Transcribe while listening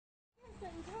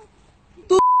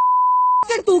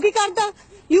second तू की करता?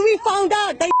 You we found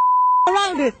out that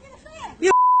around it.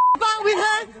 You out with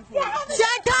her?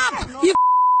 Shut up!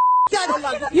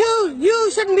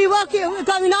 You shouldn't be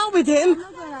going out with him.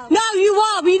 No, you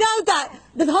are. We know that.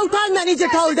 The hotel manager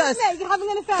told us. You're having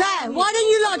an affair. Claire, why don't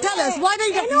you not tell us? Why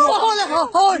don't you?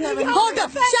 Hold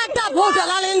up. Shut up. Hold up.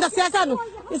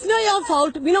 It's not your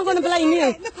fault. We're not going to blame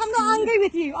you. Look, I'm not angry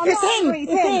with you.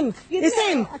 It's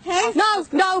him. Okay?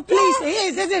 No, please. It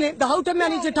is, isn't it? The hotel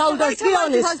manager told us. Be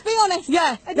honest. Be honest.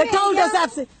 Yeah, they told us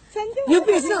absolutely.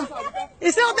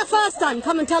 It's not the first time.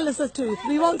 Come and tell us the truth.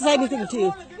 We won't say anything to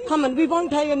you. Come on, we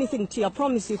won't say anything to you. I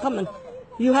promise you. Come on.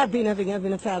 You have been having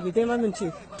an affair with him, haven't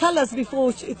you? Tell us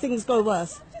before things go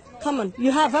worse. Come on,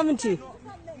 you have, haven't you?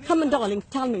 Come on, darling,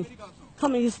 tell me.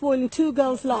 Come on, you're spoiling two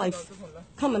girls' lives.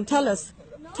 Come on, tell us.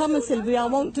 Tell me, Sylvia, I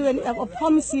won't do any. I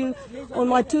promise you, on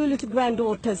my two little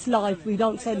granddaughters' life, we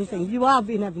don't say anything. You have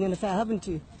been having an affair, haven't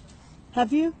you?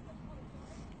 Have you?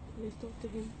 Please talk to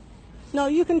him. No,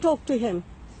 you can talk to him.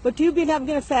 But you've been having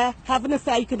an affair,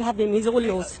 you can have him, he's all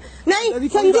yours. नहीं,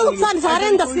 संजू, सन सारे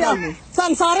ने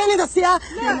दसिया,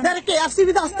 तेरे KFC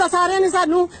भी दसता सारे ने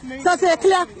सानू, देख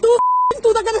लिया, तू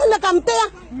तो कभी काम ते आ,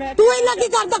 तू इन्ना की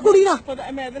करता कुड़ी ना?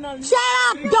 Shut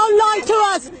up, don't lie to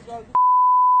us.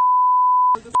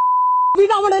 We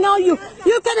don't want to know you.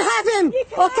 You can have him,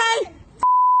 okay?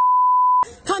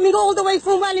 Coming all the way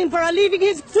from Wellington, leaving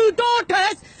his two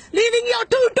daughters, leaving your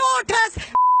two daughters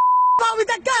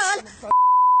with a girl.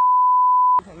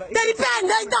 तेरी भैन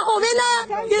नहीं तो होवे ना,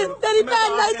 तेरी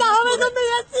भैन नहीं तो होवे तो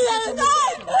मेरी अच्छी है।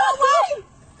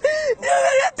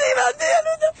 मेरी अच्छी बात है।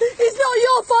 It's not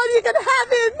your fault. You can have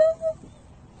him.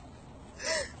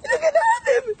 You can have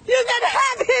him. You can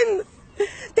have him.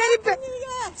 तेरी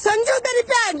संजू तेरी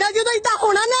भैन का जो इतना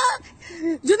होना ना,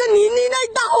 जो नीनी ना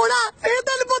इतना होना, फिर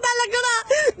तेरे पता लगना।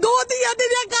 दो दिया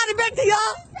तेरे घर बैठिया,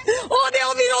 ओ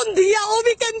भी रोंदी है, ओ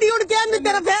भी कहती उड़ के अंदर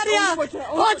तेरा फेरिया।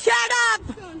 ओ shut up.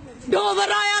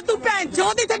 डोबर आया तू भैन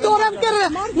चोद इतने डोबर कर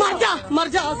मर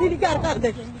जा असि नहीं करते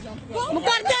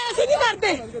ऐसे नहीं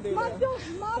करते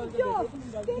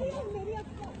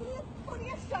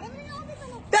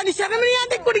तेरी शर्म नहीं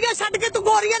आती कुड़ियां छड़ के तू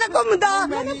गोरियां ने घूमदा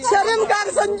शर्म कर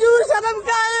संजू शर्म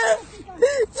कर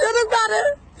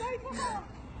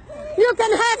You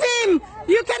can have him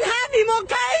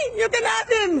okay you can have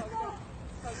him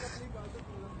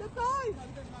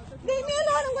Leave me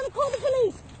alone, I'm going to call the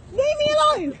police. Leave me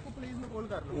alone.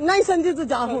 नहीं संजय तू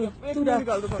जा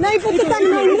नहीं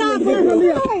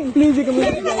प्लीज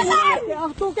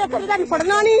तू क्या करेगा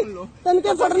पढ़ना नहीं तेन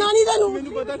क्या पढ़ना नहीं तेन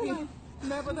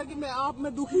मैं पता कि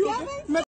मैं दुखी हूँ